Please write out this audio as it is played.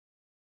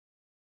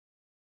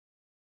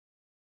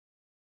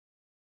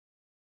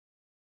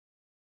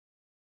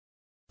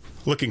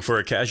Looking for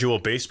a casual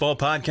baseball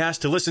podcast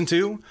to listen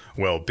to?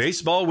 Well,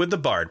 Baseball with the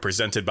Bard,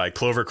 presented by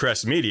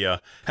Clovercrest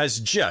Media, has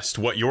just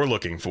what you're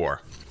looking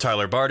for.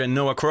 Tyler Bard and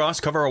Noah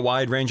Cross cover a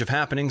wide range of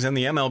happenings in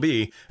the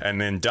MLB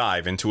and then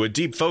dive into a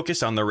deep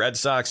focus on the Red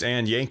Sox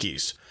and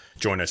Yankees.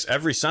 Join us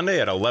every Sunday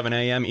at 11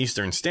 a.m.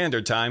 Eastern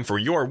Standard Time for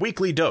your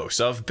weekly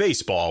dose of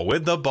Baseball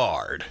with the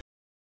Bard.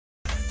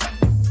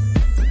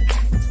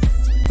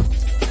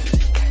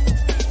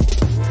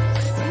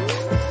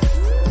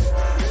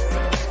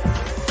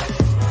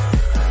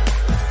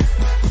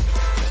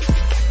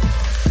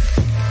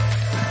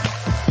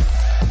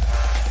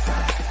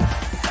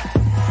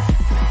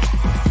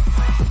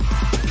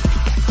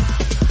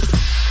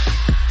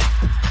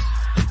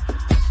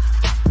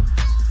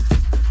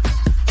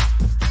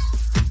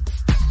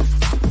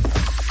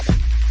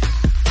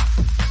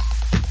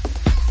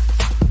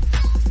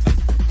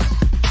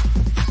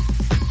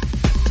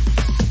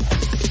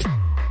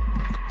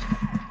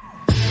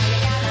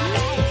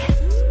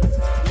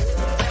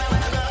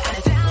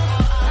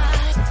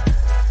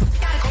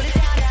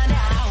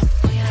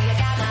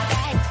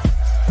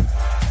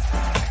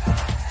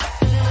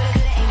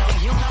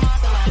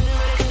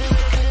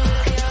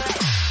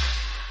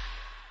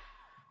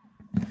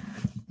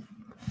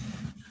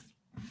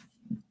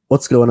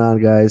 What's going on,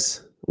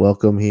 guys?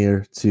 Welcome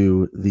here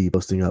to the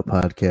Posting Up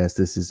Podcast.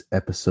 This is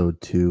episode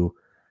 2.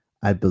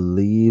 I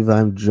believe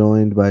I'm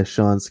joined by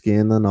Sean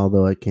Scanlon,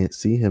 although I can't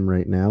see him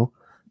right now.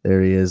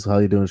 There he is. How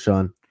you doing,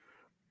 Sean?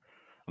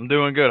 I'm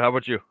doing good. How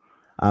about you?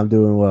 I'm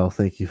doing well.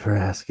 Thank you for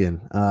asking.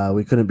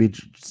 We couldn't be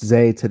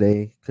Zay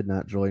today. Could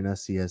not join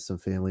us. He has some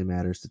family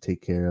matters to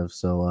take care of.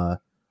 So,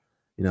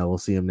 we'll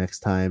see him next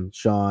time.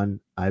 Sean,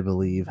 I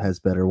believe, has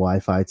better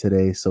Wi-Fi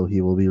today, so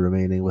he will be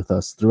remaining with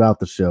us throughout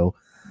the show.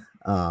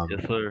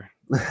 Yes, sir.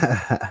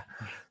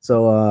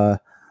 So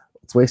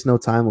let's waste no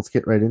time. Let's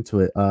get right into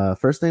it.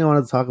 First thing I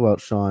wanted to talk about,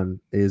 Sean,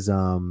 is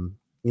the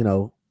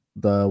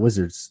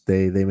Wizards.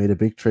 They made a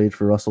big trade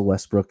for Russell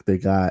Westbrook. They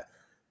got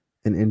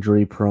an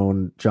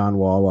injury-prone John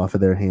Wall off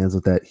of their hands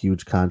with that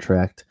huge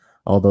contract.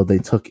 Although they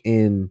took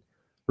in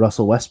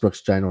Russell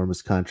Westbrook's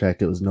ginormous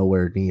contract, it was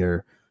nowhere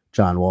near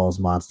John Wall's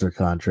monster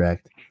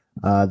contract.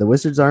 The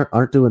Wizards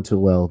aren't doing too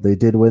well. They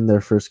did win their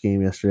first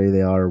game yesterday.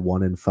 They are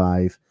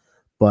 1-5,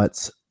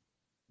 but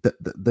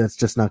that's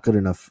just not good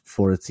enough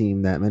for a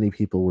team that many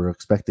people were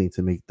expecting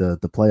to make the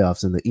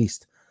playoffs in the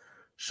East.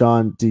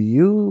 Sean, do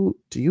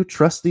you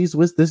trust these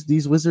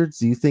Wizards?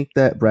 Do you think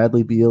that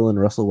Bradley Beal and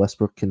Russell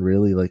Westbrook can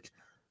really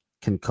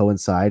can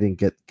coincide and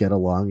get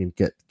along and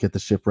get the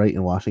ship right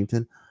in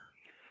Washington?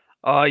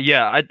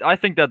 Yeah, I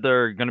think that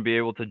they're going to be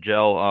able to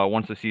gel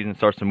once the season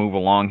starts to move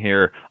along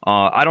here.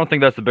 I don't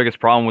think that's the biggest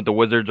problem with the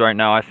Wizards right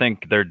now. I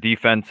think their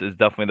defense is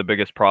definitely the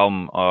biggest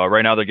problem.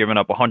 Right now, they're giving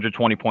up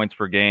 120 points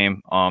per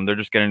game. They're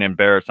just getting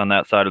embarrassed on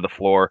that side of the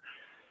floor.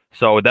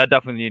 So that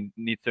definitely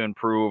needs to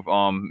improve.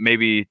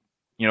 Maybe,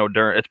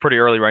 it's pretty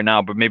early right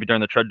now, but maybe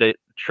during the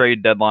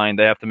trade deadline,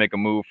 they have to make a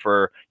move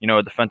for,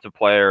 a defensive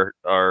player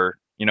or,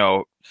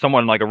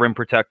 someone like a rim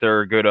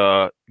protector,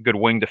 good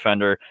wing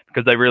defender,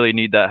 because they really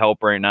need that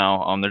help right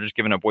now. They're just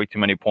giving up way too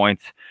many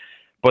points.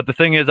 But the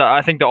thing is,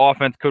 I think the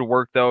offense could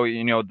work, though.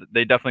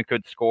 They definitely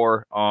could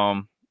score.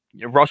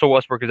 Russell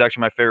Westbrook is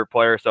actually my favorite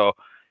player, so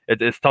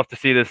it's tough to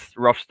see this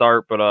rough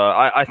start. But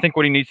I think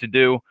what he needs to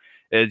do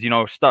is,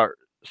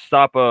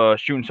 stop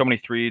shooting so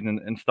many threes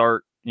and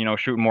start,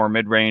 shooting more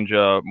mid-range,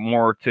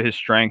 more to his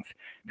strength.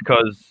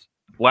 Because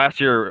last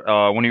year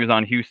when he was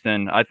on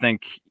Houston, I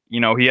think,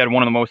 he had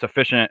one of the most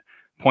efficient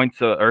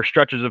points or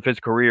stretches of his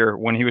career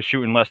when he was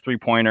shooting less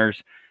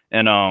 3-pointers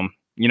and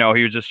he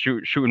was just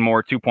shooting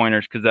more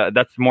 2-pointers because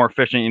that's more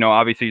efficient.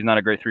 Obviously he's not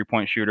a great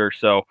 3-point shooter,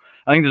 so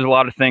I think there's a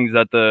lot of things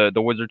that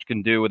the Wizards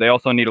can do. They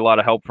also need a lot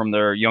of help from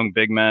their young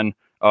big men,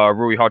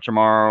 Rui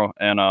Hachimura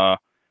and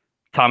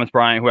Thomas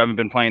Bryant, who haven't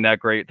been playing that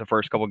great the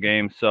first couple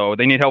games. So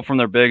they need help from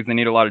their bigs. They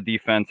need a lot of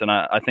defense, and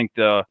I think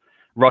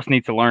Russ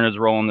needs to learn his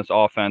role in this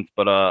offense.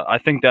 But I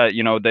think that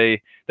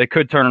they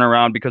could turn it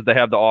around because they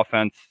have the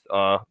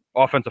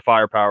offensive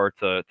firepower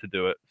to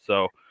do it.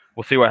 So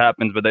we'll see what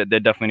happens, but they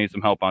definitely need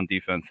some help on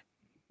defense.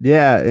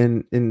 Yeah,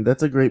 and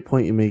that's a great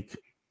point you make,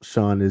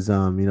 Sean, is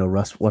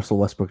Russell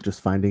Westbrook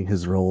just finding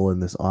his role in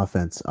this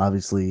offense.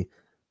 Obviously,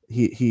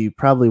 he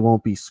probably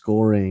won't be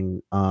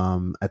scoring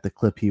at the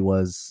clip he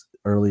was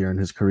earlier in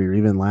his career.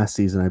 Even last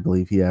season, I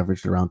believe he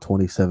averaged around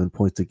 27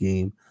 points a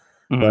game.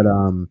 Mm-hmm. But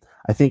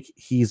I think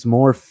he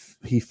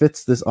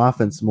fits this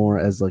offense more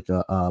as like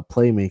a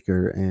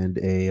playmaker and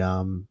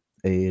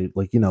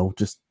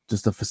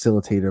just a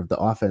facilitator of the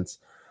offense.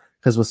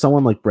 Because with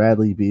someone like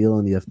Bradley Beal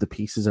and you have the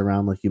pieces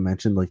around, like you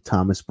mentioned, like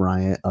Thomas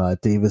Bryant,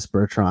 Davis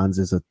Bertans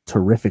is a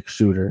terrific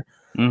shooter.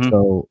 Mm-hmm.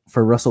 So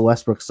for Russell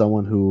Westbrook,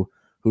 someone who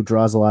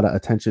draws a lot of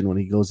attention when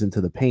he goes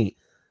into the paint,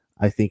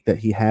 I think that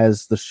he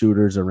has the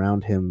shooters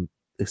around him,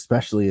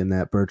 especially in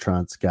that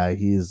Bertans guy.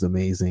 He is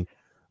amazing.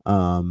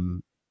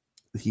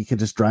 He can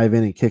just drive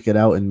in and kick it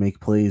out and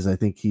make plays. I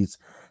think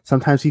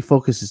sometimes he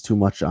focuses too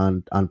much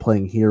on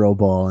playing hero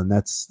ball, and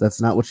that's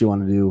not what you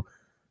want to do,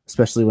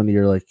 especially when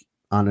you're like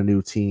on a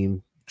new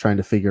team trying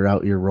to figure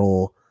out your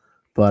role.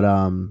 But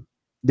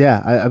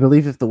yeah, I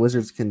believe if the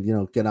Wizards can,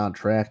 get on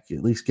track,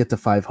 at least get to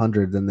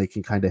 500, then they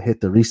can kind of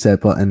hit the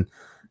reset button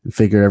and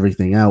figure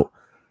everything out.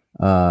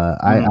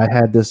 I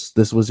had this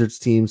Wizards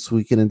team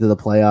squeaking into the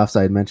playoffs.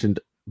 I had mentioned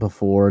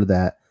before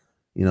that,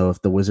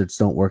 if the Wizards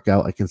don't work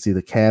out, I can see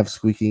the Cavs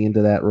squeaking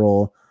into that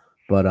role.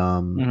 But I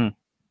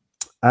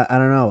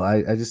don't know.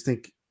 I just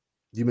think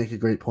you make a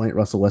great point.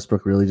 Russell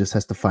Westbrook really just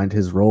has to find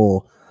his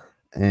role.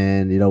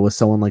 And, with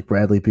someone like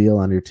Bradley Beal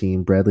on your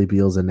team, Bradley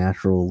Beal's a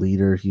natural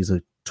leader. He's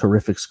a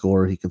terrific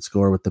scorer. He can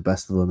score with the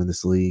best of them in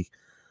this league.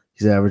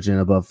 He's averaging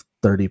above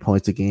 30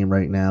 points a game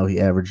right now. He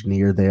averaged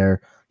near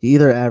there. He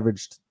either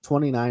averaged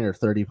 29 or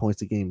 30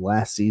 points a game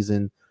last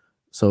season.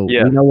 So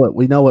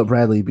we know what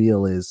Bradley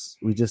Beal is.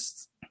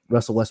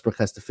 Russell Westbrook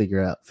has to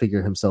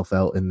figure himself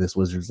out in this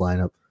Wizards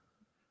lineup.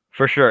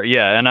 For sure,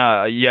 yeah,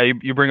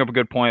 and you bring up a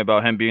good point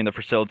about him being the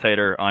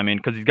facilitator. I mean,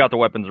 because he's got the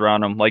weapons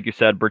around him. Like you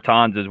said,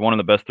 Bertans is one of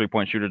the best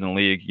 3-point shooters in the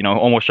league.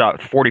 Almost shot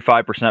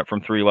 45%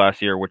 from three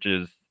last year, which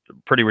is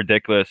pretty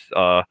ridiculous.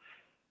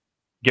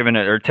 Given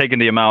it or taking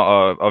the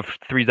amount of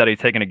threes that he's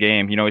taking a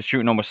game, he's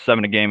shooting almost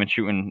 7 a game and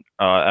shooting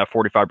at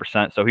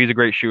 45%. So he's a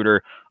great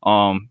shooter.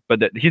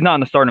 But he's not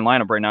in the starting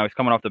lineup right now. He's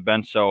coming off the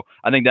bench. So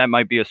I think that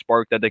might be a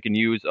spark that they can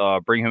use.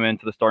 Bring him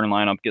into the starting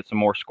lineup, get some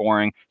more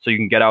scoring, so you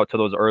can get out to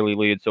those early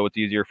leads. So it's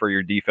easier for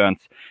your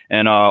defense.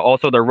 And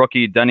also their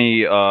rookie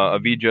Denny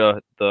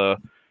Avdija,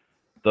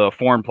 the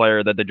foreign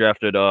player that they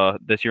drafted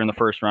this year in the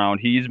first round,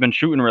 he's been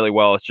shooting really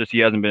well. It's just he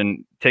hasn't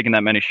been taking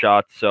that many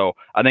shots. So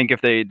I think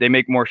if they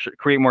make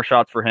create more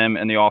shots for him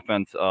in the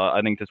offense, I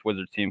think this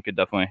Wizards team could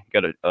definitely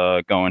get it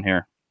going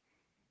here.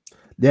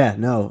 Yeah,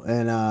 no,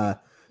 and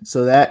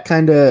so that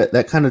kind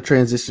of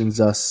transitions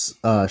us,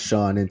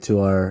 Sean, into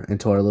our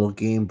little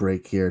game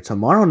break here.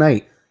 Tomorrow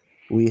night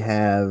we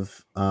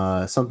have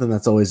something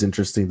that's always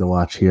interesting to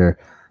watch here.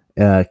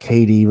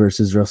 KD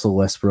versus Russell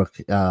Westbrook.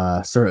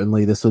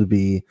 Certainly, this would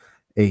be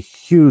a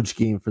huge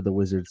game for the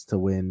Wizards to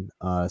win,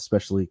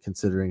 especially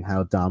considering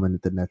how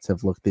dominant the Nets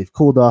have looked. They've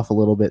cooled off a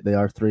little bit. They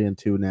are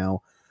 3-2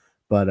 now,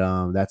 but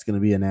that's going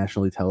to be a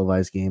nationally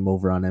televised game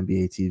over on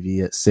NBA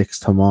TV at 6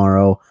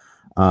 tomorrow.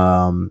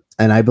 And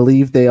I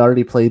believe they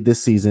already played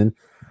this season.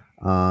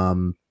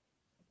 KD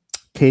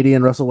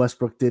and Russell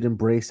Westbrook did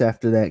embrace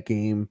after that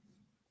game,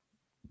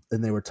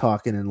 and they were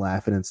talking and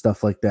laughing and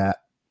stuff like that.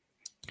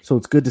 So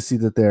it's good to see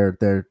that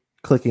they're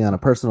clicking on a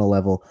personal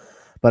level.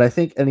 But I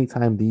think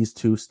anytime these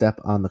two step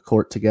on the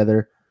court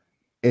together,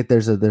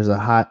 there's a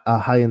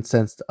high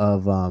sense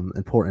of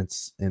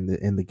importance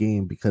in the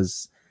game,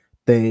 because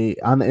they,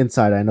 on the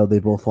inside, I know they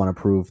both want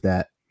to prove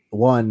that,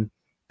 one,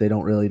 they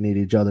don't really need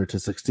each other to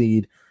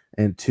succeed,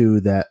 and two,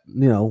 that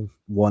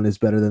one is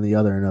better than the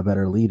other and a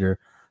better leader.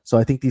 So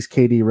I think these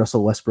KD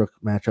Russell Westbrook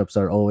matchups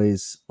are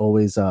always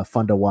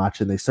fun to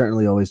watch, and they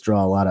certainly always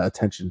draw a lot of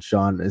attention.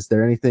 Sean, is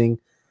there anything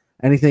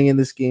in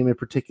this game in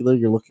particular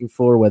you're looking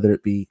for, whether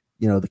it be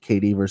the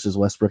KD versus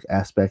Westbrook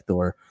aspect,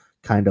 or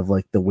kind of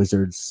like the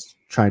Wizards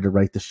trying to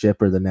right the ship,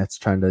 or the Nets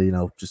trying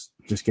to, just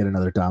get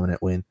another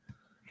dominant win?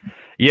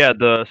 Yeah,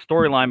 the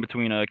storyline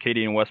between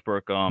KD and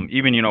Westbrook,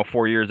 even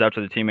 4 years after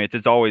the teammates,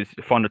 it's always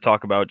fun to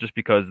talk about, just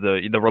because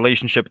the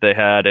relationship they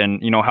had,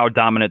 and how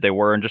dominant they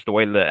were, and just the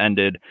way that it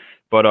ended.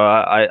 But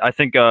I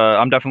think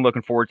I'm definitely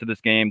looking forward to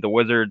this game. The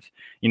Wizards,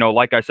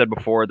 like I said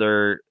before,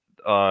 they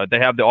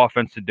have the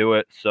offense to do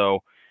it.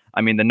 So I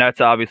mean, the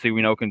Nets obviously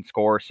we know can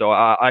score, so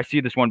I see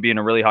this one being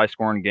a really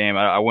high-scoring game.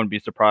 I wouldn't be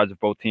surprised if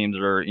both teams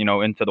are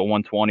into the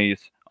 120s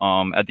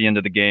at the end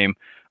of the game.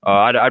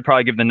 I'd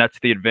probably give the Nets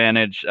the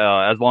advantage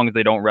as long as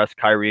they don't rest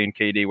Kyrie and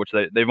KD, which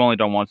they've only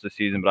done once this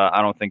season, but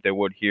I don't think they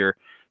would here.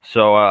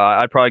 So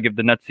I'd probably give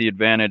the Nets the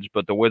advantage,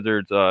 but the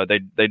Wizards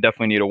they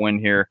definitely need a win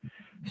here.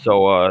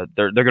 So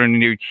they're going to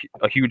need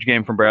a huge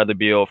game from Bradley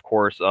Beal, of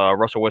course.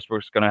 Russell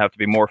Westbrook's going to have to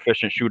be more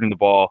efficient shooting the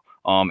ball,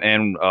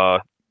 and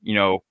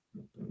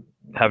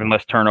having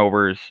less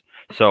turnovers.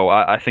 So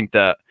I think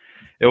that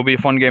it will be a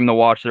fun game to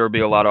watch. There will be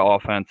a lot of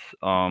offense.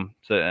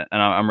 And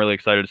I'm really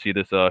excited to see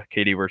this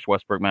KD versus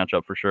Westbrook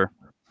matchup for sure.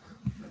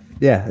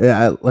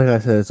 Yeah. Like I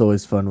said, it's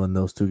always fun when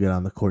those two get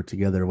on the court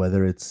together,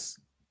 whether it's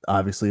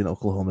obviously in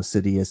Oklahoma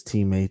City as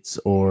teammates,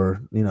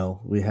 or,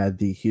 we had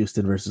the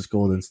Houston versus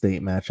Golden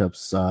State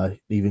matchups,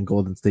 even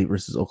Golden State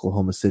versus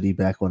Oklahoma City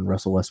back when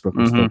Russell Westbrook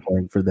was still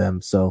playing for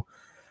them. So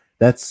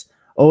that's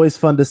always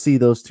fun to see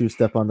those two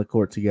step on the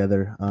court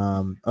together.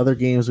 Other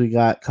games we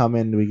got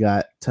coming. We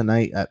got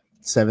tonight at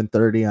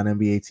 7:30 on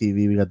NBA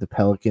TV. We got the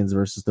Pelicans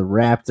versus the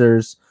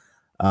Raptors.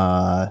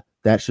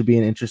 That should be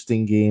an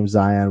interesting game.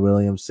 Zion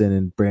Williamson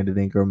and Brandon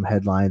Ingram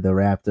headline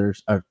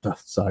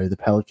the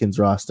Pelicans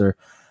roster.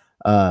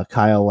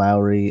 Kyle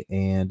Lowry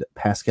and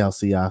Pascal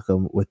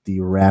Siakam with the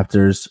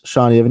Raptors.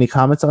 Sean, do you have any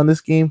comments on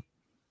this game?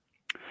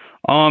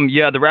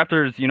 Yeah, the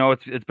Raptors,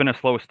 it's been a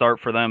slow start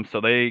for them, so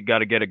they got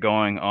to get it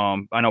going.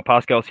 I know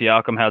Pascal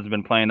Siakam hasn't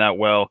been playing that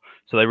well,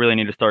 so they really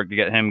need to start to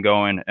get him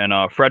going. And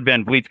Fred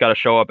VanVleet's got to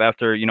show up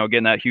after,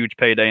 getting that huge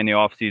payday in the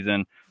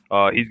offseason.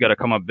 He's got to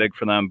come up big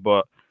for them.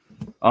 But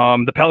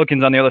the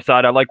Pelicans on the other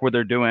side, I like what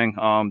they're doing.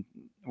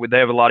 They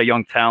have a lot of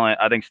young talent.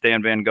 I think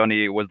Stan Van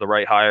Gundy was the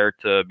right hire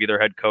to be their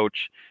head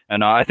coach.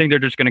 And I think they're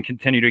just going to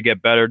continue to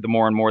get better the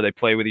more and more they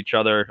play with each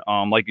other.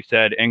 Like you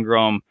said,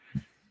 Ingram,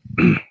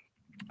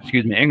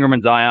 Ingram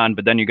and Zion,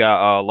 but then you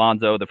got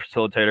Lonzo, the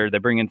facilitator. They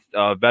bring in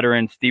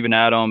veterans, Steven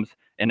Adams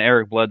and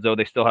Eric Bledsoe.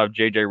 They still have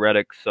JJ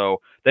Redick.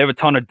 So they have a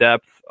ton of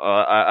depth.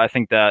 I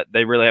think that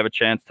they really have a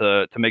chance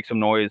to make some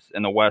noise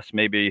in the West,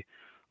 maybe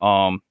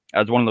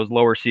as one of those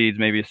lower seeds,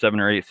 maybe a 7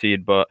 or 8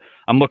 seed. But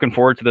I'm looking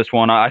forward to this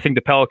one. I think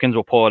the Pelicans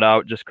will pull it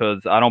out just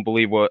because I don't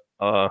believe what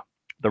the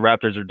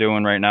Raptors are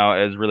doing right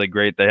now is really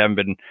great. They haven't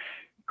been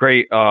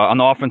great on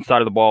the offense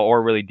side of the ball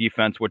or really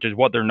defense, which is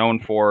what they're known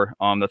for.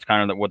 That's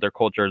kind of what their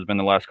culture has been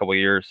the last couple of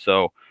years.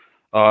 So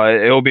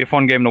it'll be a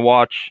fun game to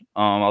watch.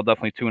 I'll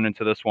definitely tune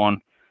into this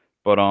one.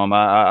 But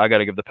I got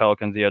to give the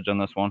Pelicans the edge on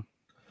this one.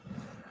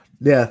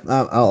 Yeah,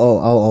 I'll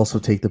also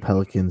take the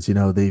Pelicans. You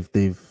know, they've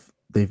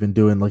been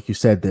doing, like you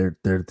said,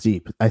 they're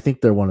deep. I think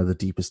they're one of the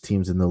deepest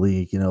teams in the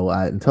league. You know,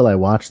 until I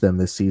watched them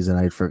this season,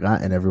 I'd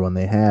forgotten everyone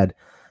they had.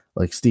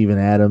 Like Steven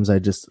Adams, I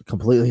just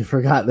completely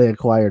forgot they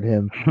acquired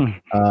him.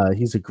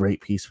 He's a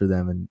great piece for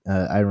them. And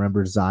I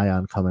remember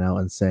Zion coming out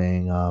and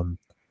saying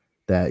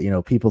that, you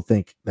know, people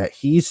think that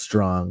he's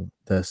strong.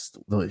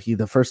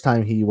 The first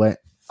time he went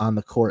on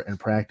the court and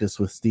practiced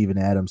with Steven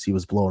Adams, he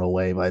was blown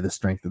away by the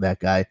strength of that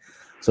guy.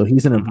 So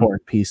he's an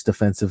important piece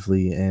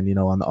defensively, and, you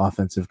know, on the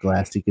offensive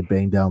glass, he could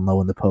bang down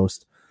low in the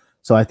post.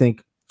 So I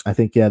think,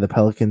 yeah, the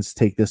Pelicans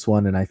take this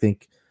one, and I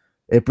think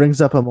it brings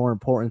up a more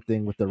important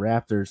thing with the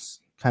Raptors.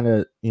 Kind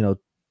of, you know,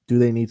 do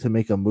they need to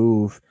make a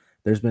move?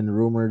 There's been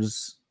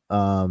rumors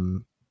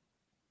of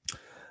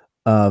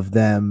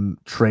them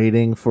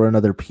trading for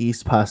another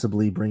piece,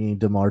 possibly bringing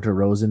DeMar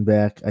DeRozan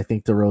back. I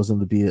think DeRozan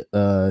would be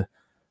a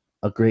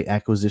great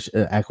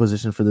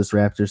acquisition for this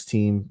Raptors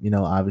team. You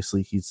know,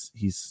 obviously he's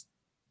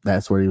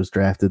that's where he was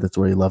drafted. That's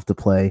where he loved to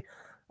play.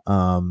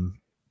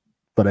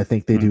 But I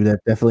think they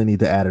definitely need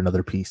to add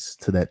another piece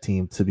to that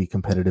team to be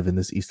competitive in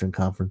this Eastern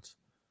Conference.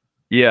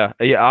 Yeah.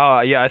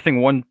 I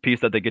think one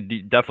piece that they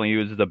could definitely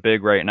use is a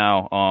big right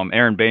now.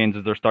 Aaron Baines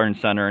is their starting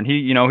center, and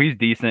he's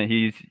decent.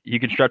 He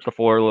can stretch the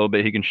floor a little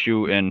bit. He can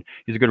shoot, and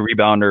he's a good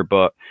rebounder.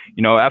 But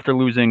after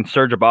losing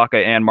Serge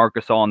Ibaka and Marc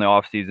Gasol in the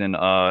offseason,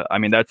 I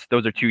mean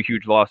those are two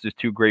huge losses,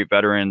 two great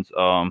veterans,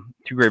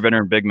 two great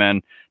veteran big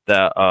men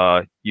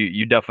that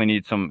you definitely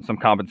need some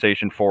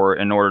compensation for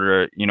in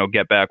order to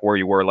get back where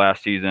you were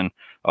last season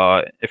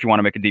if you want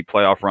to make a deep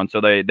playoff run.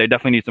 So they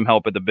definitely need some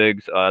help at the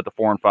bigs at the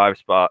 4 and 5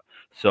 spot.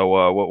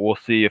 So we'll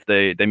see if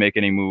they make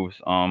any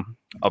moves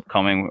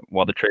upcoming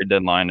while the trade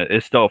deadline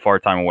is still a far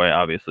time away,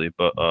 obviously.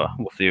 But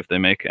we'll see if they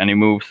make any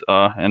moves in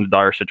a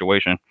dire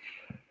situation.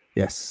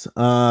 Yes.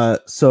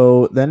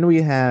 So then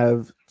we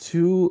have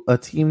a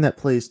team that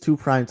plays 2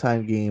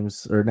 primetime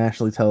games or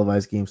nationally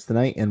televised games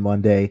tonight and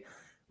Monday.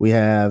 We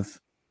have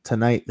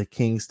tonight the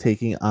Kings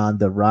taking on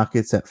the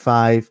Rockets at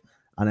 5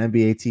 on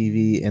NBA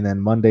TV, and then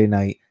Monday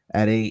night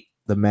at 8,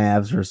 the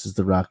Mavs versus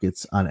the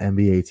Rockets on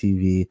NBA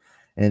TV.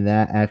 And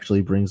that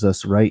actually brings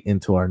us right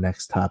into our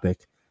next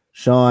topic.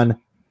 Sean,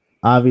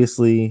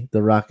 obviously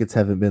the Rockets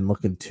haven't been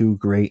looking too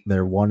great.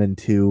 They're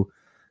 1-2.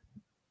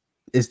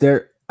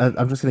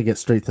 I'm just going to get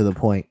straight to the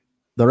point.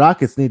 The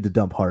Rockets need to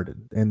dump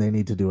Harden, and they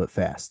need to do it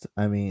fast.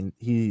 I mean,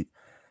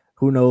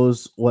 who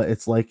knows what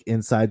it's like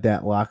inside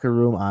that locker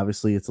room.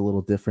 Obviously it's a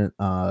little different.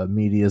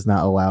 Media is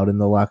not allowed in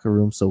the locker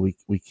room, so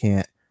we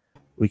can't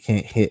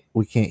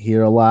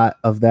hear a lot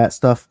of that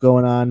stuff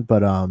going on,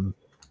 but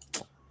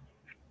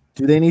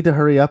do they need to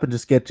hurry up and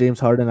just get James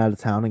Harden out of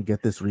town and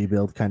get this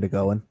rebuild kind of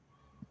going?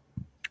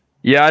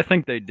 Yeah, I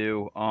think they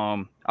do.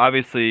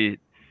 Obviously,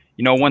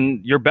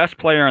 when your best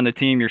player on the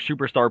team, your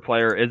superstar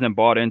player, isn't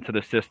bought into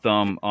the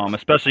system,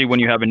 especially when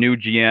you have a new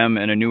GM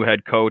and a new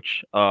head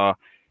coach,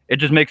 it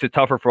just makes it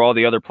tougher for all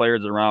the other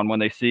players around when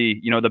they see,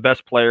 the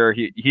best player,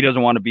 he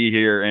doesn't want to be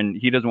here and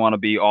he doesn't want to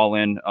be all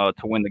in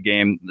to win the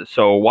game.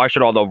 So why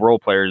should all the role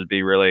players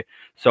be, really?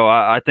 So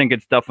I think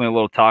it's definitely a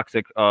little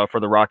toxic for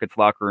the Rockets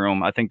locker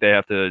room. I think they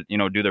have to,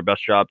 do their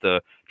best job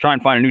to try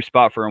and find a new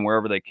spot for him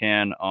wherever they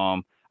can.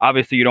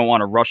 Obviously you don't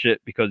want to rush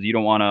it because you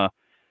don't want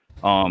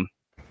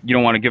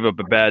to give up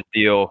a bad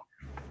deal.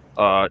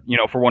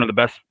 For one of the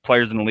best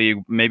players in the league,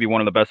 maybe one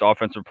of the best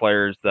offensive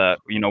players that,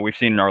 we've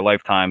seen in our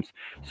lifetimes.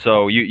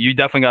 So you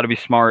definitely got to be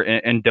smart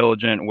and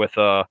diligent with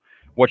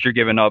what you're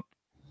giving up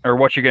or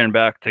what you're getting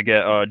back to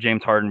get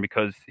James Harden,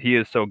 because he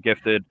is so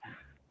gifted.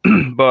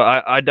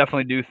 But I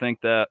definitely do think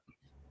that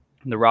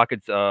the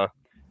Rockets,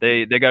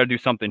 they got to do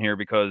something here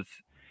because,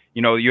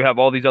 you have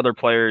all these other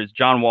players,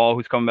 John Wall,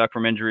 who's coming back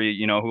from injury,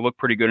 who looked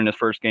pretty good in his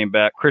first game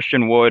back,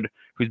 Christian Wood,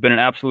 who's been an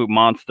absolute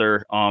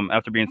monster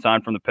after being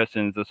signed from the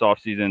Pistons this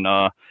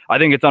offseason. I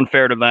think it's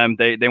unfair to them.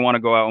 They want to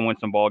go out and win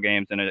some ball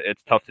games, and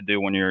it's tough to do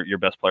when your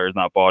best player is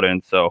not bought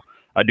in. So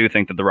I do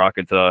think that the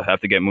Rockets have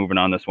to get moving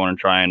on this one and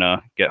try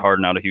and get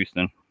Harden out of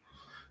Houston.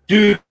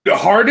 Dude,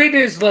 Harden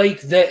is like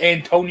the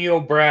Antonio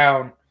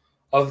Brown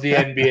of the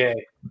NBA.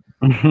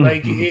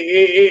 Like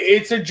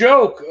it's a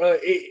joke.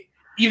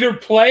 Either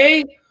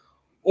play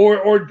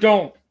or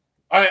don't.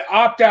 I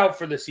opt out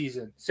for the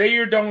season. Say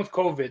you're done with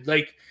COVID.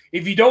 Like,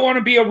 if you don't want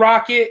to be a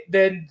Rocket,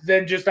 then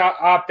just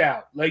opt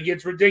out. Like,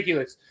 it's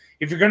ridiculous.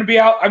 If you're going to be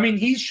out, I mean,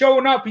 he's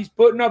showing up. He's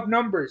putting up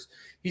numbers.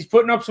 He's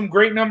putting up some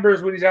great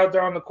numbers when he's out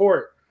there on the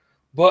court.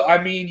 But,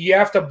 I mean, you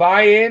have to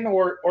buy in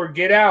or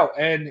get out.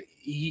 And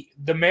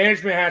the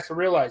management has to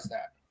realize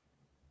that.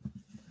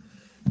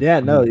 Yeah,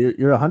 no,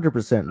 you're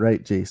 100%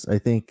 right, Jace. I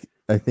think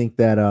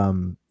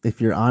that if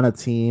you're on a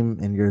team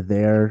and you're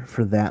there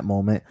for that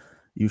moment,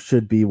 you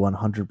should be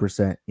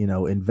 100%,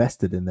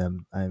 invested in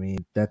them. I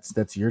mean,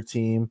 that's your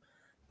team.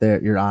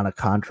 You're on a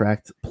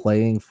contract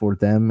playing for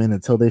them, and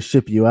until they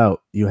ship you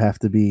out, you have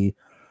to be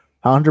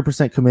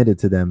 100% committed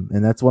to them.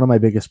 And that's one of my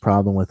biggest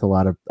problem with a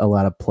lot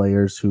of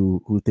players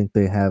who think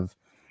they have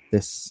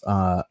this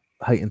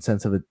heightened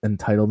sense of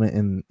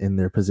entitlement in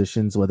their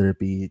positions, whether it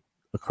be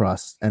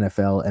across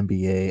NFL,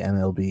 NBA,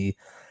 MLB,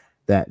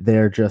 that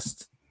they're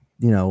just,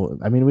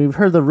 I mean, we've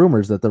heard the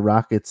rumors that the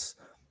Rockets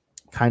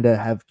kind of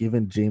have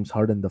given James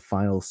Harden the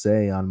final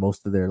say on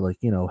most of their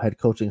head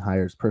coaching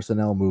hires,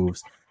 personnel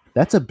moves.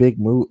 That's a big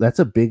move. That's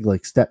a big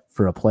step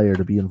for a player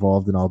to be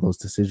involved in all those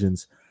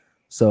decisions.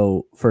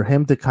 So for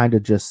him to kind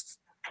of just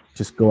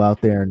go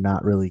out there and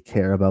not really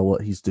care about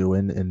what he's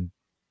doing, and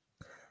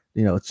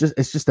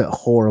it's just a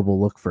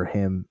horrible look for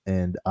him,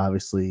 and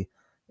obviously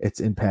it's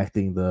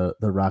impacting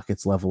the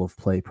Rockets' level of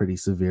play pretty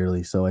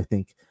severely. So I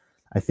think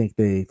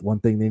one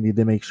thing they need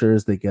to make sure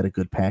is they get a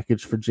good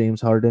package for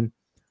James Harden,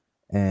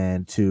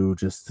 and to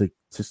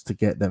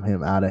get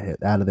him out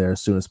of there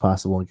as soon as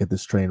possible and get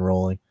this train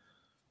rolling.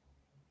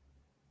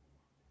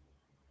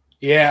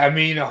 Yeah, I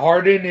mean,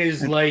 Harden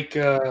is like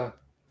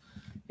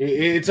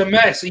it's a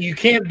mess. You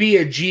can't be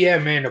a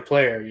GM and a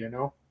player,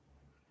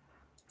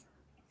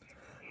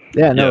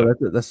 Yeah, no,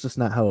 that's just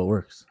not how it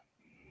works.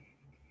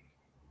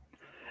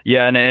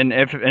 Yeah, and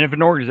if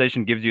an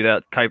organization gives you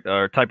that type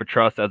of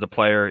trust as a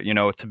player,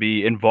 to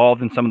be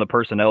involved in some of the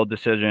personnel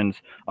decisions,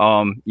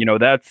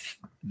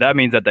 that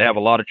means that they have a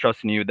lot of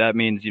trust in you. That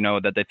means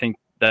that they think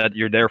that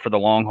you're there for the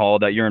long haul,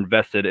 that you're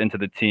invested into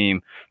the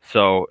team.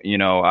 So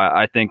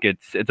I think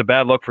it's a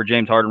bad look for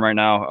James Harden right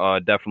now.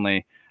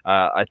 Definitely,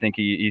 I think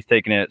he's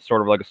taking it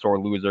sort of like a sore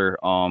loser.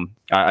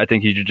 I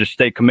think he should just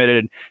stay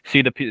committed,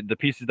 see the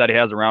pieces that he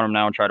has around him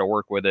now, and try to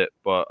work with it.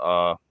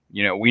 But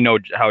we know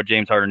how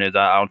James Harden is.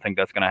 I don't think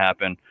that's going to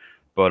happen.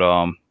 But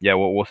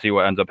we'll see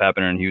what ends up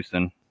happening in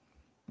Houston.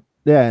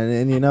 Yeah,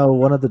 and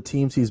one of the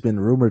teams he's been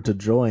rumored to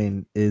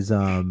join is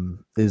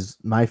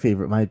my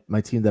favorite,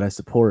 my team that I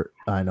support.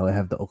 I know I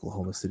have the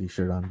Oklahoma City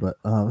shirt on, but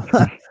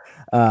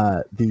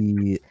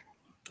the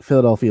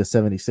Philadelphia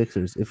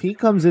 76ers. If he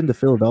comes into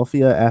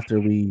Philadelphia after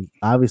we're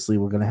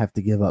going to have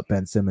to give up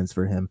Ben Simmons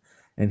for him,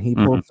 and he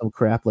pulls some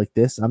crap like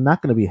this, I'm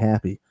not going to be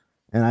happy.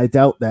 And I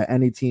doubt that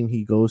any team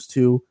he goes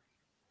to,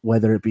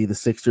 whether it be the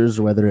Sixers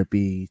or whether it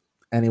be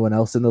anyone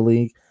else in the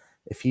league,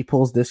 if he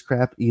pulls this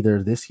crap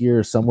either this year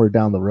or somewhere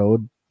down the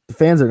road, the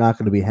fans are not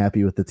going to be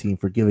happy with the team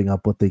for giving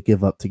up what they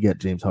give up to get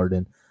James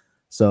Harden.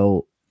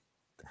 So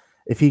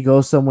if he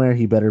goes somewhere,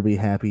 he better be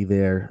happy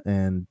there.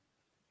 And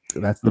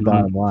that's the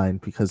bottom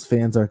line, because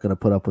fans aren't going to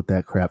put up with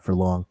that crap for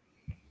long.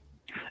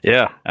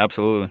 Yeah,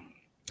 absolutely.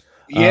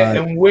 Yeah,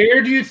 and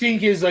where do you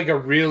think is like a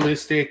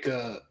realistic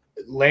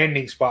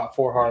landing spot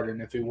for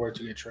Harden if he were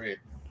to get traded?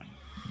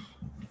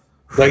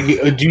 Like,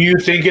 do you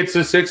think it's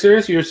the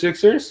Sixers? Your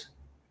Sixers?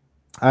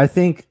 I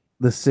think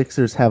the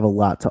Sixers have a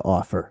lot to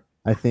offer.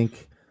 I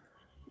think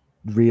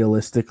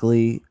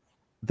realistically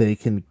they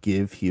can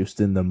give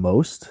Houston the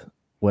most,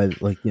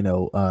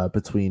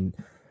 between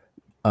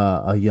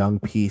a young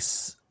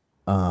piece,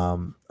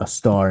 a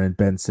star in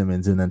Ben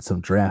Simmons, and then some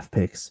draft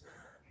picks.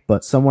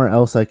 But somewhere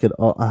else I could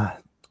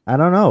I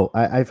don't know.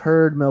 I've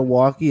heard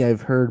Milwaukee,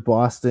 I've heard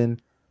Boston.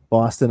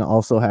 Boston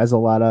also has a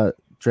lot of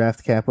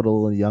draft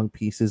capital and young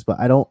pieces, but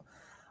I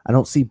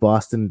don't see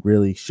Boston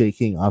really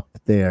shaking up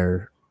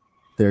their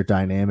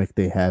dynamic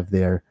they have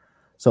there.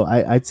 So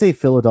I'd say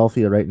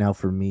Philadelphia right now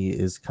for me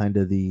is kind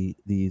of the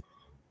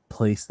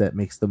place that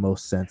makes the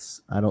most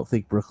sense. I don't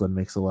think Brooklyn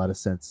makes a lot of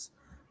sense,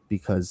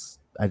 because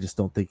I just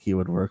don't think he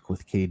would work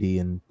with KD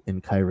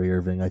and Kyrie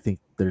Irving. I think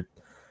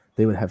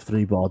they would have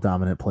 3 ball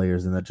dominant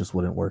players, and that just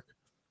wouldn't work.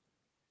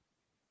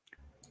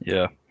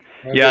 Yeah.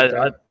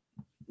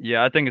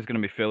 I think it's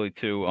going to be Philly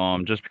too,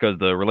 just because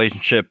the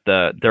relationship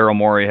that Daryl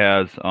Morey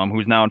has,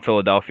 who's now in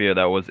Philadelphia,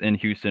 that was in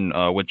Houston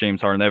with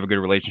James Harden. They have a good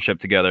relationship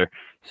together.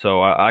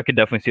 So I could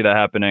definitely see that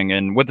happening.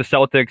 And with the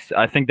Celtics,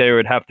 I think they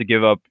would have to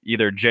give up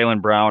either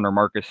Jaylen Brown or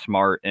Marcus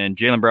Smart. And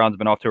Jaylen Brown's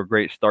been off to a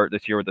great start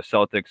this year with the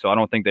Celtics, so I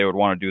don't think they would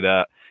want to do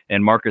that.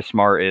 And Marcus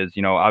Smart is,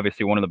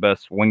 obviously one of the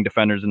best wing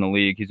defenders in the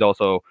league. He's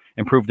also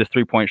improved his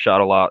 3-point shot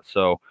a lot.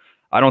 So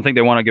I don't think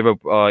they want to give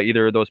up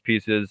either of those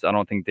pieces. I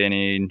don't think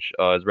Danny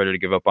Ainge is ready to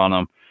give up on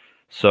them.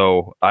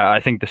 So I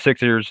think the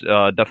Sixers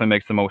definitely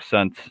makes the most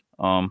sense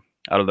out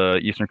of the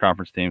Eastern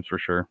Conference teams for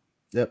sure.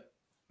 Yep.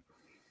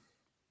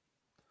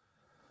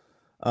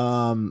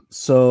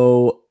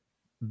 So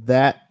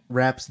that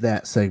wraps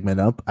that segment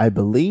up. I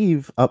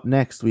believe up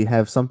next we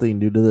have something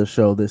new to the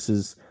show.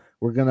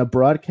 We're going to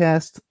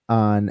broadcast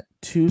on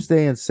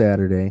Tuesday and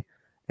Saturday.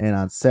 And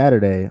on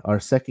Saturday, our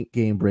second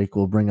game break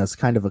will bring us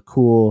kind of a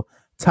cool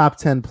top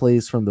 10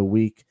 plays from the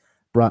week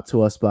brought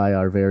to us by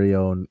our very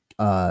own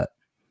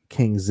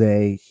King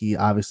Zay. He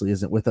obviously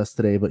isn't with us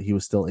today, but he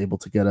was still able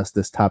to get us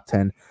this top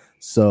 10.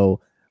 So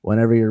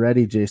whenever you're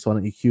ready, Jace, why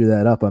don't you cue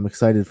that up? I'm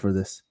excited for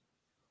this.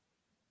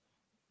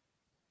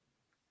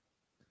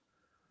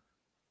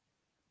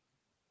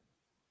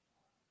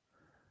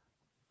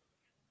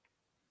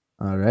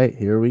 All right,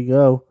 here we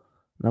go.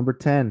 Number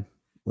 10,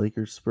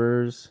 Lakers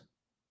Spurs.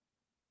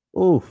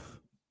 Oof.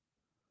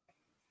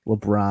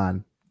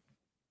 LeBron.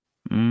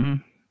 Mm-hmm.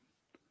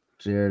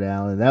 Jared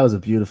Allen. That was a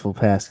beautiful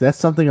pass. That's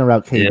something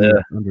about KD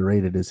that's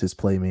underrated is his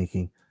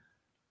playmaking.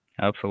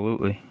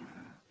 Absolutely.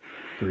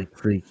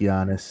 Freak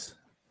Giannis.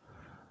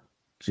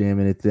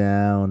 Jamming it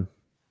down.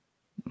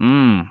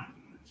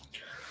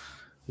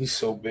 He's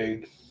so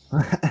big.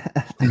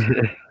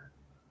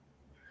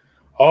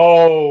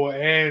 Oh,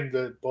 and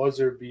the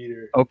buzzer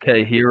beater.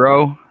 Okay,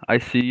 Hero. I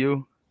see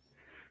you.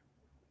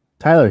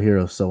 Tyler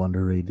Hero's so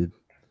underrated.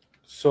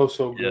 So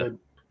good.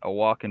 A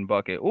walking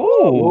bucket.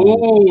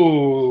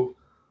 Ooh.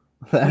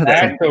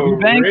 That's the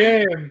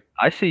rim.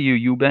 I see you,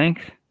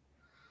 Eubanks.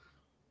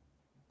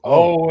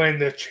 Oh, and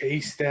the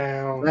chase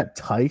down. Is that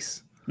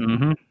Tice?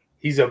 Mm-hmm.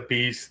 He's a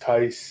beast,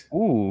 Tice.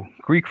 Ooh,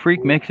 Greek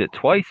Freak makes it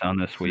twice on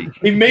this week.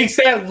 He makes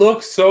that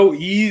look so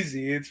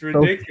easy. It's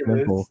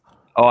ridiculous. So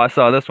oh, I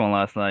saw this one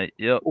last night.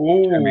 Yep.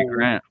 Ooh. Jeremy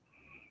Grant.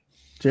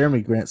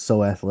 Jeremy Grant's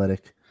so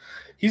athletic.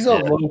 He's a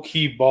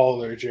low-key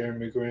baller,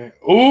 Jeremy Grant.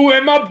 Ooh,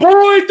 and my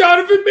boy,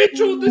 Donovan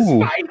Mitchell, the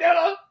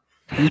spider.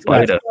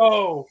 Let's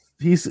go.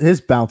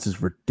 His bounce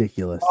is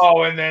ridiculous.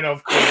 Oh, and then,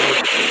 of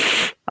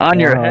course. On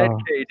your head,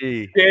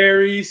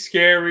 KD.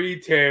 Scary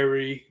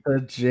Terry.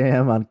 The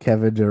jam on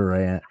Kevin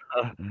Durant.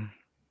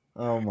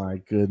 Oh, my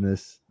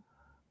goodness.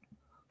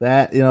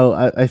 That,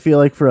 I feel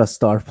like for a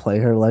star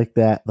player like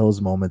that, those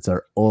moments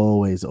are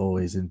always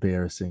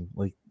embarrassing.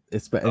 Like,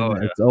 it's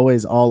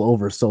always all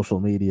over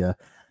social media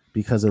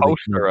because of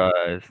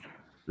posterized.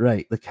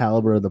 The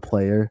caliber of the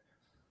player.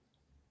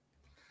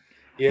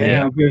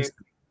 Yeah,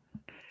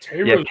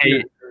 Terry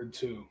was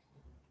too.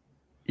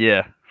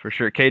 Yeah, for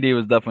sure. KD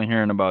was definitely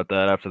hearing about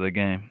that after the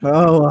game.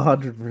 Oh,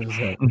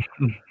 100%.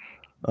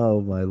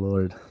 Oh, my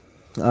Lord.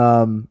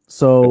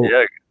 So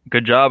yeah,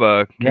 good job,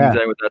 King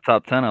Zay with that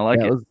top 10. I like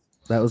it.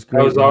 That was great.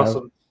 That was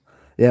awesome.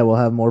 We'll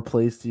have more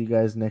plays to you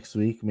guys next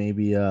week.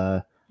 Maybe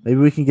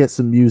we can get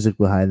some music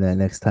behind that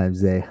next time,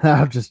 Zay.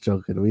 I'm just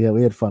joking. We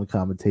had fun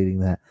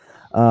commentating that.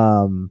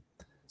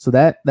 So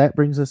that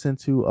brings us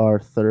into our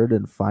third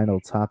and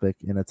final topic,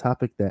 and a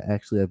topic that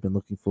actually I've been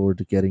looking forward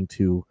to getting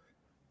to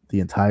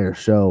the entire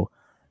show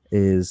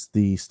is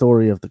the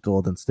story of the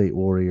Golden State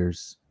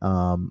Warriors.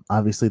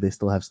 Obviously, they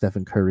still have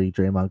Stephen Curry.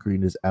 Draymond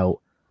Green is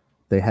out.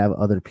 They have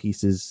other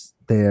pieces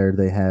there.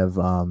 They have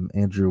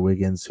Andrew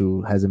Wiggins,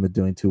 who hasn't been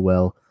doing too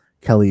well.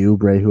 Kelly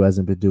Oubre, who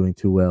hasn't been doing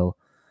too well.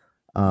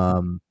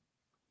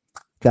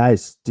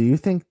 Guys, do you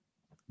think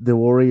the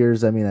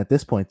Warriors, at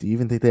this point, do you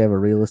even think they have a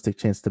realistic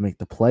chance to make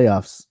the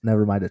playoffs,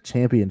 never mind a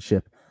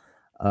championship?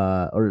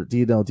 Or do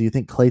you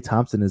think Klay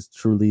Thompson is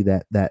truly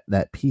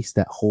that piece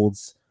that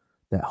holds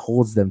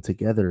them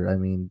together?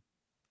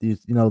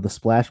 The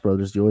Splash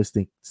Brothers, you always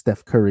think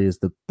Steph Curry is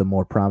the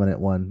more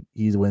prominent one.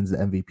 He wins the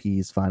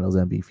MVPs, finals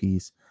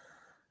MVPs.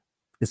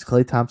 Is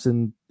Klay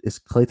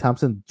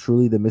Thompson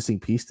truly the missing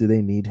piece? Do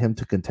they need him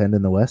to contend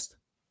in the West?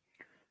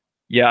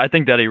 Yeah, I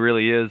think that he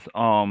really is.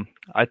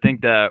 I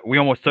think that we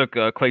almost took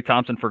Klay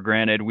Thompson for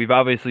granted. We've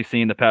obviously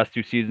seen the past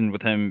 2 seasons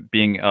with him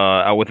being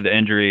out with the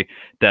injury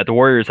that the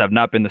Warriors have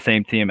not been the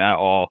same team at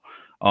all.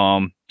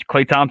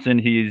 Klay Thompson,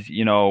 he's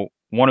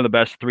one of the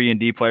best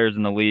 3-and-D players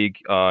in the league.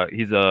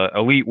 He's a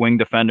elite wing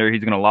defender.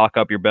 He's going to lock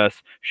up your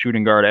best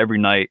shooting guard every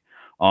night.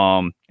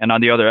 And on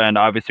the other end,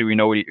 obviously we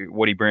know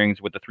what he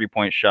brings with the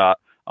 3-point shot.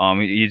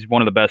 He's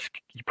one of the best.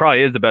 He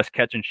probably is the best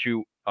catch and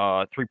shoot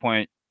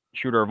 3-point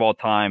shooter of all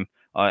time.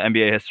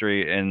 NBA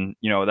history, and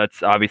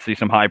that's obviously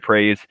some high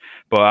praise,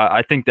 but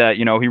I think that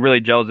he really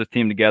gels his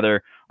team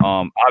together.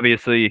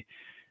 Obviously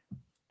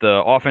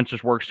the offense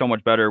just works so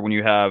much better when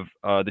you have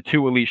the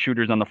 2 elite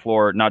shooters on the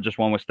floor, not just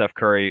one with Steph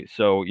Curry.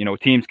 So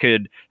teams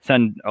could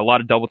send a lot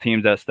of double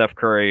teams at Steph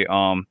Curry,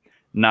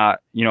 not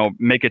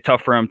make it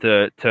tough for him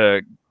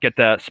to get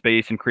that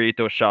space and create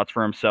those shots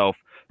for himself.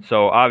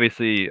 So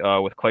obviously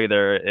with Klay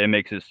there, it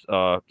makes it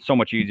so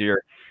much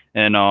easier.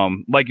 And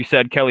like you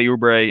said, Kelly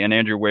Oubre and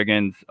Andrew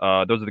Wiggins,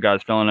 those are the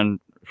guys filling in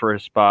for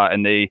his spot,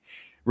 and they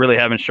really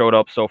haven't showed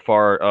up so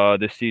far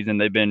this season.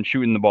 They've been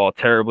shooting the ball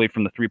terribly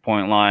from the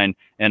 3-point line,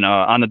 and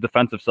on the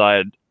defensive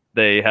side,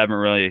 they haven't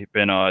really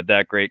been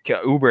that great.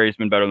 Oubre's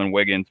been better than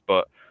Wiggins,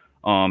 but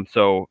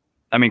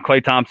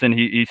Klay Thompson,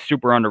 he's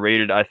super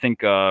underrated. I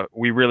think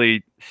we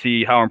really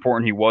see how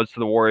important he was to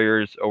the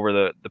Warriors over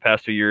the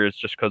past 2 years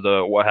just because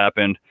of what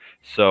happened.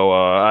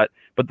 So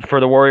but for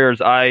the Warriors,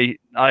 I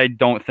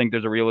don't think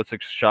there's a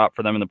realistic shot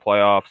for them in the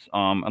playoffs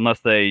unless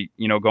they,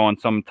 go on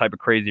some type of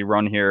crazy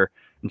run here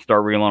and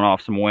start reeling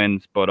off some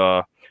wins.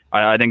 But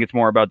I think it's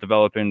more about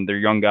developing their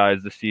young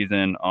guys this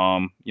season.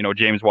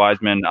 James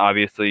Wiseman,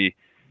 obviously,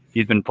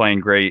 he's been playing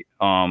great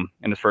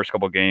in his first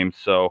couple games.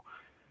 So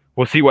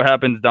we'll see what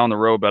happens down the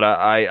road. But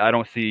I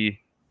don't see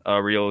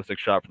a realistic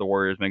shot for the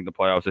Warriors making the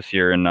playoffs this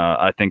year. And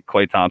I think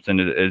Klay Thompson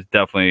is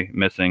definitely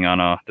missing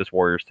on this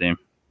Warriors team.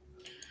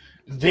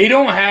 They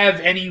don't have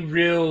any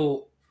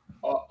real,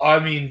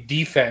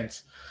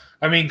 defense.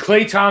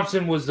 Klay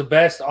Thompson was the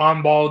best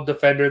on-ball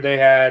defender they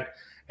had.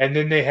 And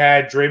then they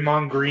had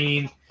Draymond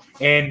Green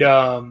and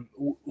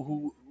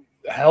who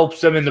helps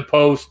them in the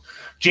post.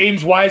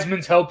 James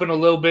Wiseman's helping a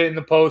little bit in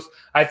the post.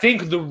 I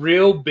think the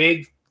real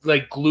big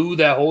glue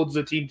that holds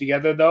the team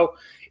together, though,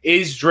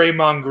 is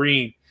Draymond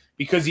Green,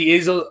 because he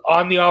is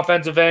on the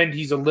offensive end.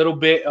 He's a little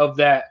bit of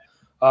that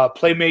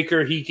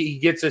playmaker. He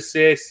gets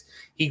assists.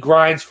 He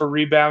grinds for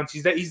rebounds.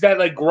 He's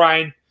that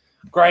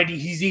grinding.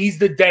 He's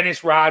the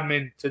Dennis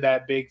Rodman to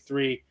that big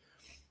three.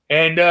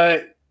 And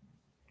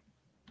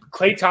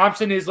Klay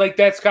Thompson is like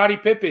that Scottie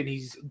Pippen.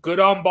 He's good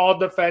on ball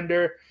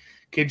defender,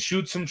 can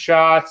shoot some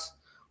shots.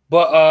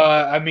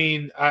 But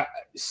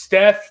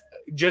Steph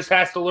just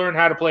has to learn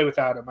how to play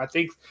without him. I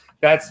think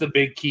that's the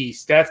big key.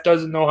 Steph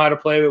doesn't know how to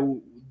play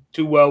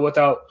too well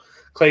without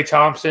Klay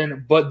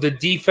Thompson. But the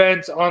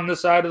defense on the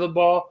side of the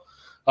ball,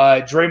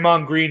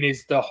 Draymond Green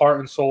is the heart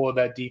and soul of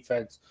that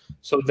defense.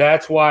 So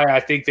that's why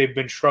I think they've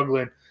been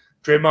struggling.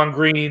 Draymond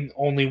Green,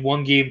 only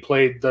one game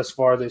played thus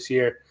far this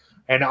year.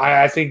 And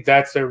I think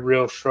that's their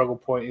real struggle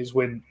point, is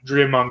when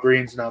Draymond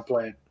Green's not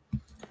playing.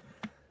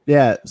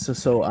 Yeah,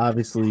 so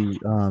obviously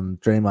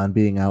Draymond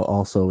being out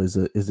also is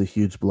a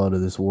huge blow to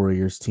this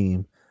Warriors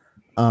team.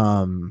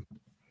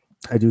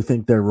 I do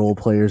think their role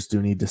players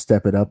do need to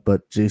step it up,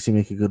 but JC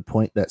make a good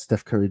point that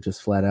Steph Curry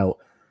just flat out,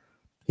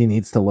 he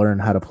needs to learn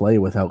how to play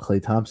without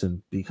Klay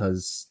Thompson,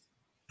 because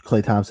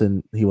Klay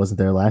Thompson, he wasn't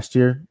there last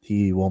year.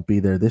 He won't be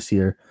there this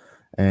year.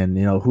 And,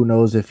 who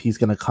knows if he's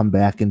going to come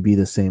back and be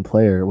the same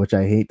player, which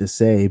I hate to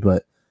say,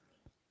 but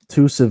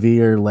 2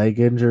 severe leg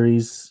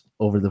injuries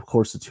over the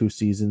course of 2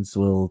 seasons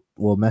will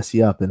mess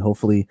you up. And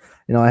hopefully,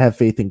 I have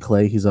faith in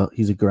Klay. He's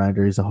a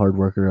grinder. He's a hard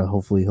worker.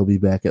 Hopefully he'll be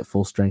back at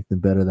full strength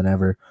and better than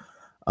ever.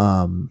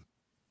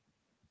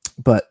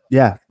 But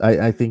yeah,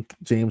 I think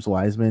James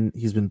Wiseman,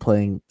 he's been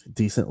playing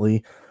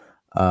decently.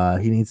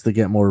 He needs to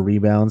get more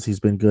rebounds. He's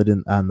been good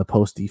on the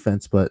post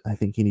defense, but I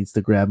think he needs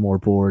to grab more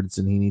boards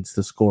and he needs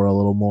to score a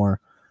little more.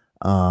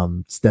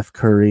 Steph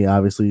Curry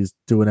obviously is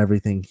doing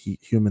everything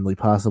humanly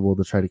possible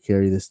to try to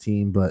carry this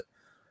team, but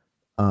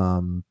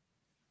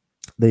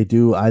they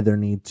do either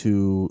need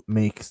to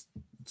make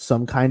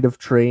some kind of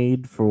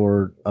trade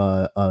for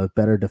a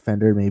better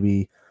defender.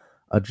 Maybe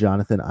a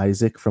Jonathan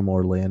Isaac from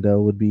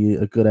Orlando would be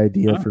a good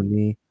idea for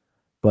me.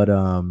 But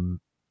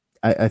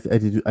I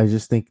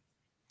just think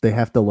they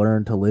have to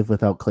learn to live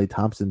without Klay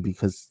Thompson,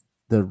 because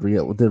the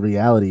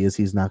reality is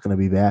he's not going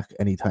to be back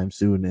anytime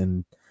soon,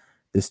 and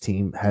this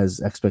team has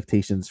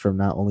expectations from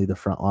not only the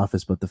front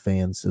office but the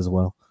fans as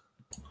well.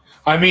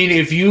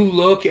 If you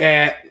look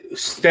at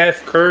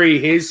Steph Curry,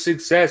 his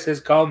success has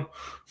come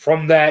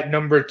from that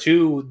number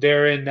 2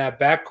 there in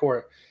that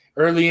backcourt.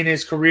 Early in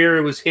his career,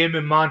 it was him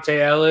and Monte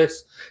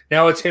Ellis.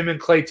 Now it's him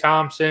and Klay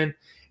Thompson.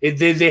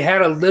 They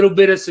had a little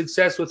bit of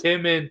success with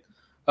him and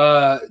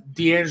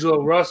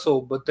D'Angelo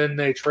Russell, but then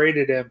they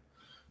traded him.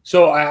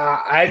 So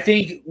I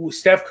think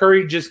Steph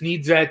Curry just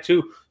needs that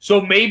too.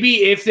 So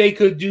maybe if they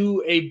could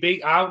do a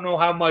big, I don't know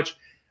how much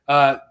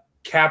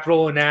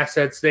capital and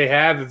assets they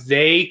have, if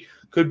they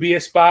could be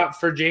a spot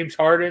for James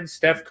Harden,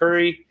 Steph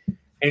Curry,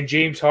 and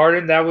James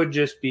Harden, that would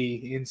just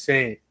be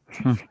insane.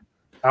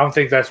 I don't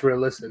think that's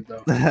realistic,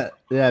 though.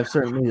 Yeah, I've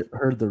certainly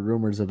heard the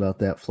rumors about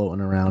that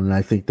floating around, and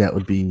I think that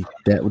would be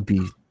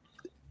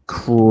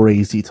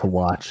crazy to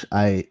watch.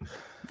 I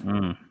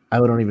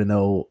don't even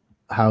know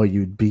how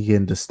you'd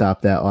begin to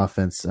stop that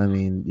offense.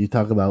 You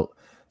talk about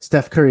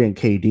Steph Curry and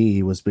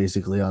KD was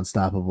basically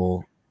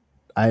unstoppable.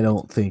 I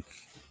don't think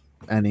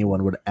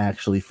anyone would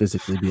actually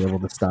physically be able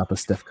to stop a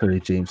Steph Curry,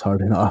 James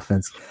Harden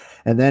offense.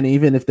 And then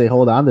even if they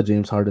hold on to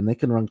James Harden, they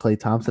can run Klay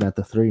Thompson at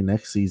the 3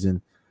 next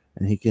season,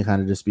 and he can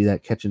kind of just be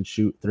that catch and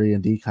shoot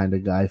 3-and-D kind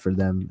of guy for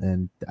them.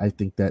 And I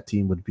think that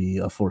team would be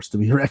a force to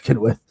be reckoned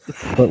with.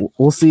 But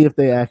we'll see if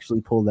they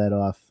actually pull that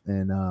off.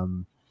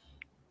 And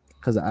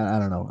because I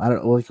don't know.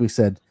 Like we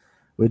said,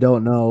 we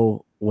don't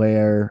know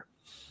where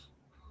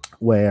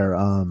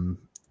Harden,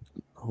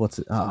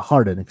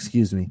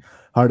 excuse me.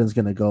 Harden's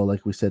going to go.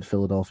 Like we said,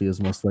 Philadelphia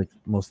is most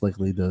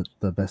likely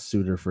the best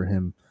suitor for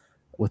him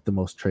with the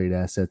most trade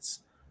assets.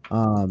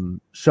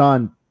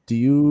 Sean, do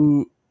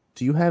you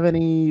have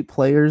any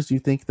players you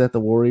think that the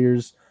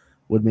Warriors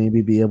would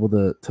maybe be able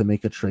to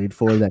make a trade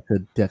for that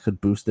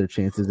could boost their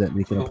chances at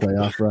making a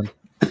playoff run?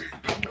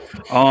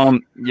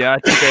 Yeah, I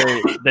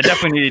think they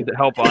definitely need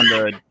help on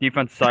the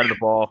defensive side of the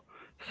ball.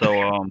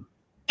 So,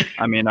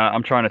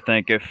 I'm trying to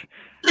think if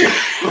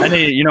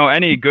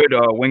any good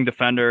wing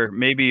defender,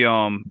 maybe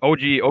OG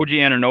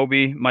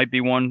Anunoby might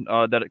be one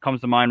that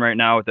comes to mind right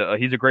now.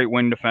 He's a great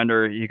wing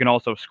defender. He can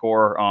also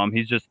score.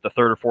 He's just the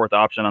third or fourth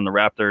option on the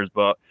Raptors.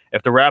 But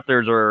if the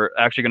Raptors are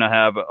actually going to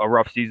have a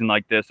rough season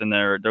like this, and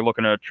they're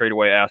looking to trade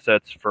away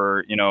assets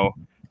for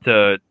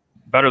to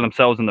better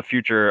themselves in the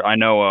future, I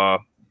know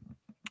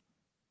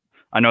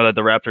that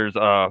the Raptors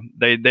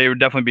they would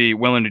definitely be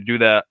willing to do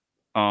that.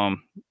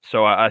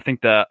 So I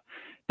think that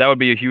would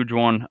be a huge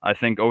one. I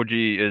think OG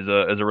is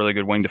a really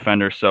good wing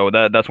defender, so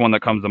that's one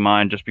that comes to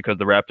mind just because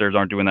the Raptors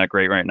aren't doing that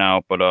great right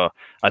now. But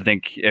I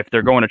think if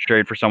they're going to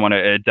trade for someone,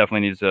 it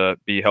definitely needs to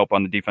be help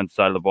on the defensive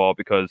side of the ball,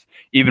 because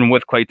even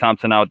with Klay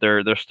Thompson out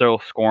there, they're still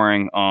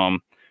scoring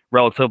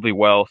relatively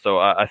well. So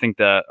I think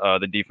that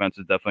the defense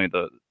is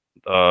definitely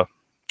the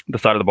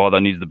side of the ball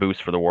that needs the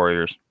boost for the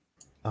Warriors.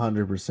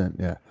 100%,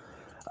 yeah.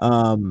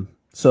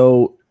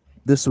 So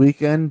this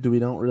weekend, we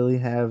don't really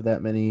have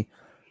that many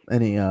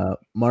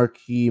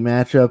marquee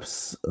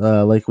matchups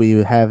like we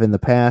have in the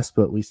past,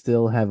 but we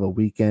still have a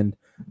weekend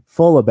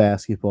full of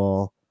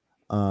basketball.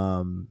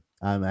 I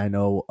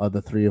know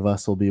the three of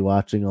us will be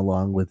watching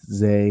along with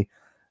Zay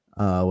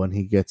when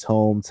he gets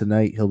home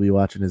tonight. He'll be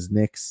watching his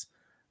Knicks.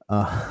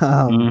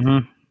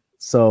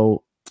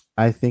 So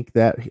I think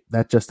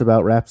that just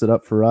about wraps it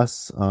up for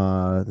us.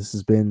 This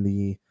has been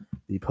the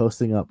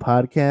Posting Up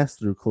podcast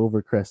through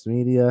Clovercrest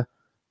Media.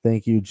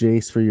 Thank you,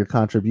 Jace, for your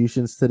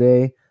contributions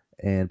today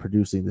and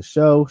producing the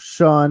show.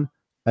 Sean,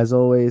 as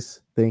always,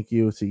 thank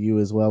you to you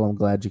as well. I'm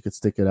glad you could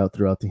stick it out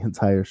throughout the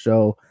entire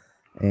show.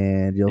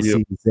 And you'll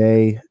see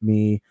Zay,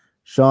 me,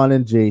 Sean,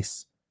 and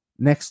Jace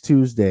next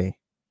Tuesday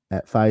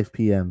at 5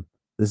 p.m.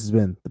 This has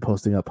been the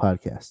Posting Up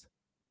podcast.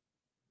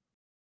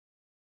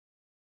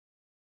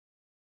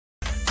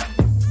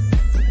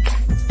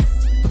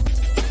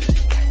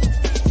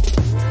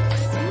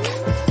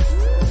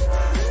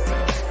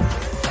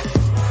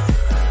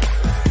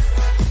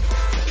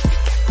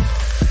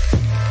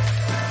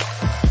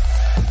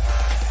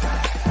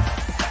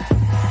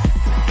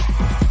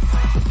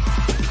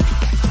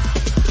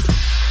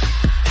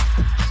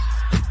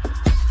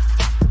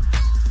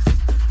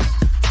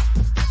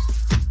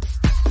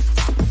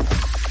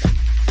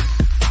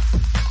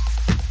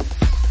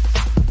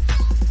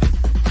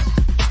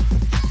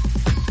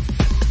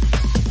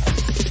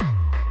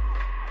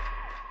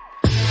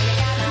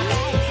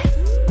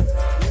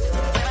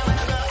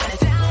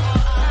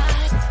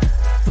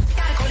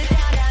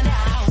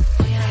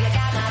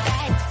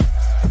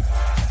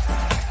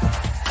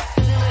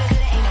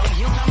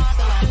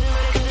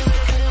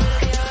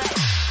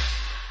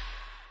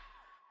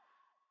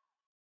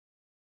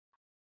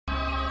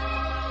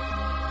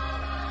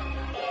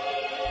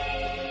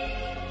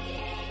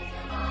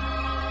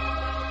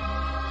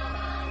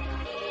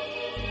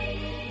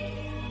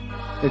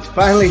 It's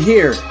finally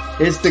here.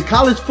 It's the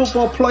college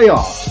football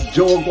playoffs.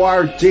 Joe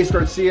Aguirre, Jace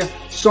Garcia,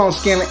 Sean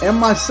Scanlon, and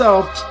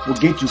myself will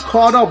get you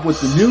caught up with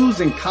the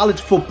news in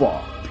college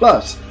football.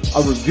 Plus,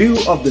 a review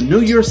of the New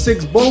Year's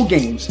Six bowl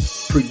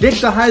games, predict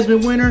the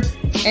Heisman winner,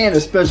 and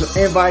a special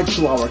invite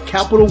to our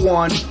Capital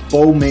One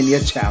Bowl Mania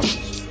Challenge.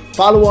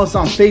 Follow us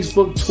on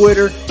Facebook,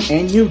 Twitter,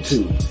 and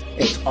YouTube.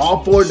 It's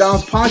All Four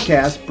Downs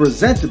Podcast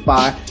presented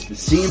by the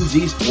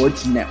CMG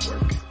Sports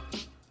Network.